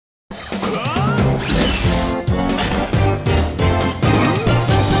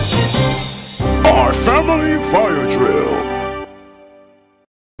Family Fire Drill.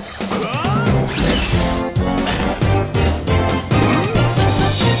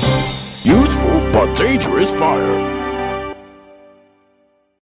 Useful but dangerous fire.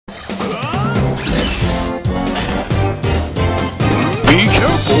 Be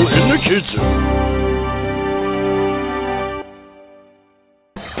careful in the kitchen.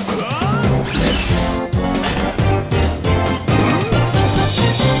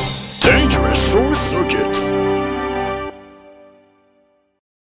 Dangerous short circuits.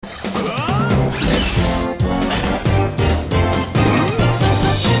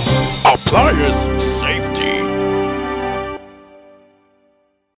 Appliance safety.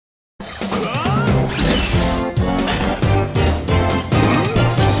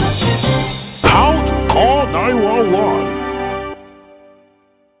 How to call 911.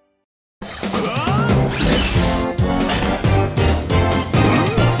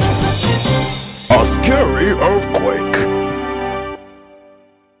 A scary earthquake.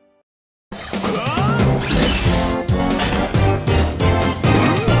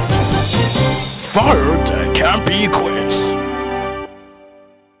 Fire that can't be quenched.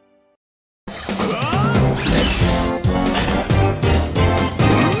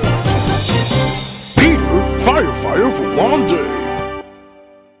 Peter, firefighter for one day.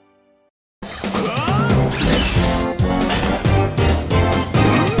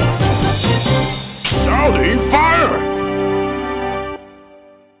 Sally, fire!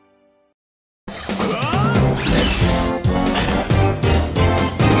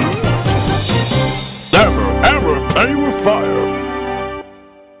 Never ever play with fire.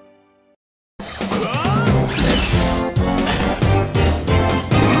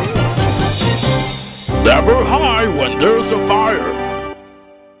 Never hide when there's a fire.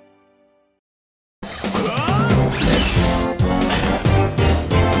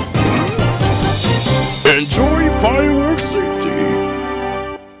 Enjoy fireworks safety.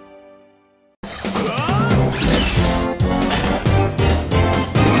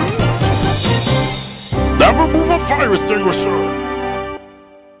 Never move a fire extinguisher.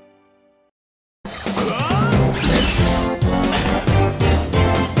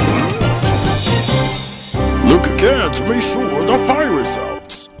 Look again to make sure the fire is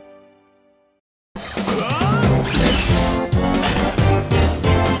out.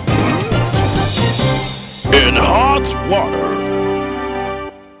 In hot water.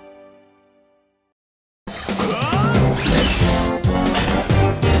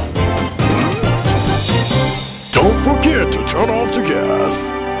 Don't forget to turn off the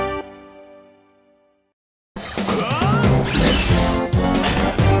gas.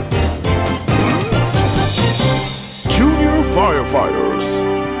 Junior firefighters.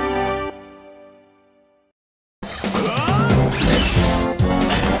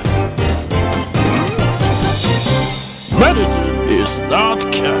 Medicine is not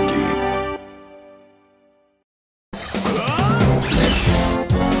candy.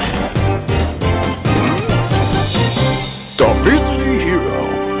 The visiting hero.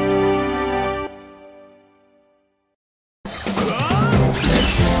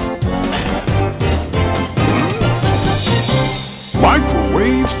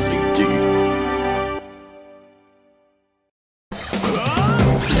 Microwave safety.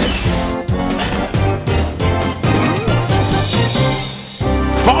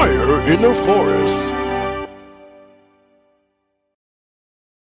 Fire in the forest.